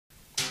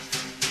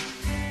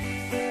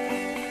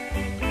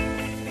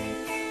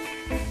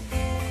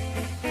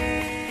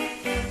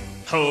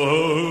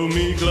Hold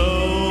me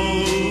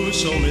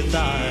close, hold me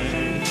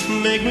tight,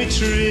 make me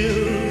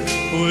thrill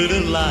with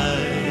the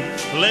light.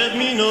 Let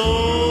me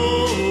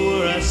know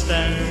where I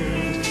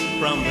stand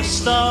from the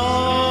start.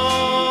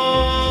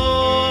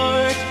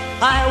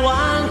 I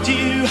want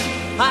you,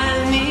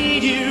 I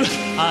need you,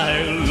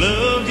 I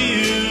love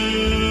you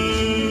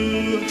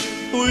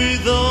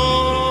with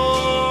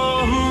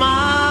all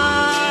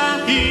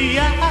my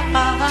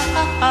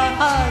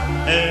heart.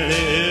 And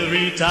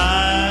every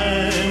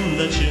time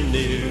that you're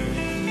near,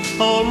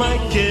 all my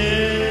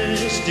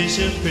cares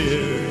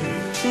disappear.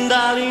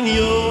 Darling,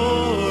 you're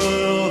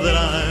all that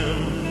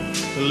I'm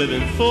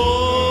living for.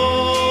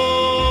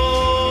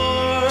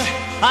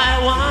 I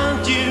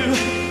want you,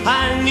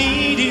 I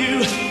need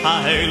you,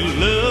 I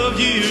love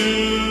you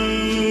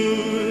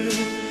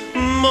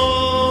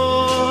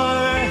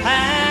more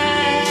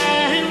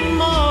and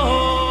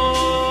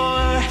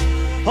more.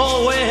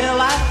 Oh well,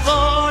 I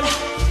thought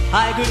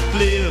I could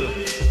live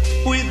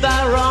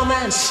without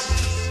romance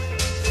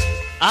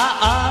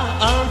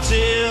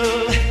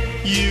until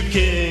you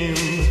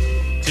came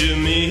to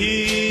me.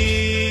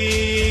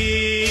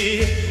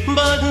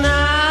 But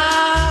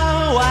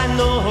now I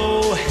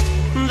know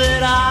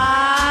that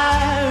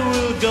I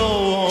will go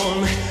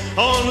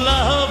on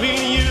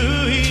loving you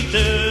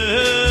eternally.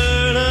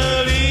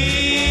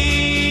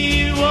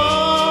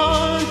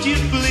 Won't you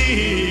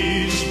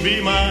please be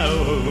my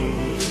own?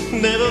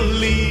 Never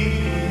leave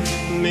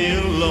me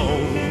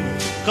alone,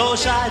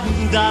 'cause I'd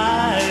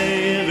die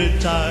every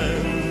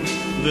time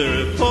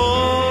they're apart.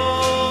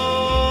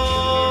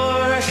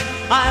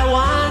 I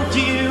want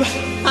you,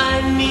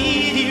 I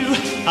need you,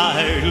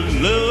 I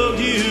love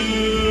you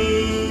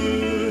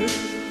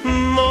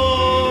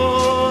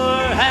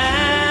more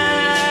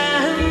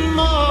and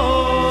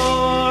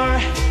more.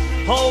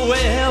 Oh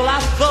well, I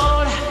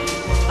thought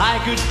I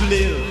could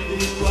live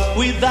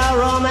without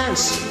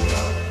romance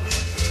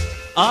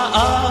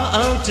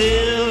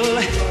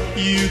until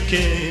you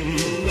came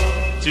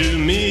to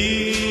me.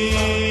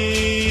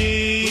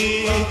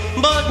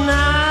 But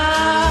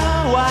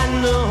now I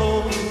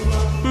know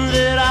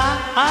that I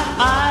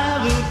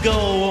will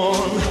go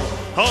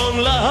on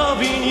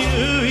loving you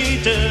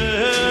eternally.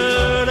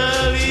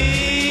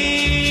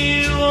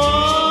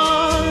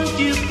 Won't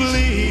you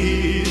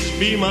please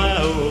be my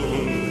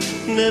own?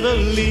 Never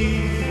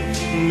leave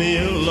me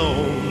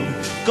alone,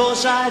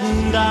 'cause I'd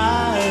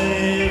die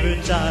every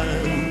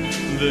time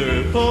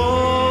they're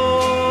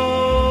apart.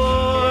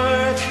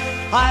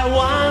 I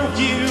want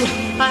you,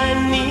 I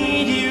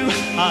need you,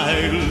 I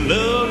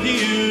love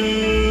you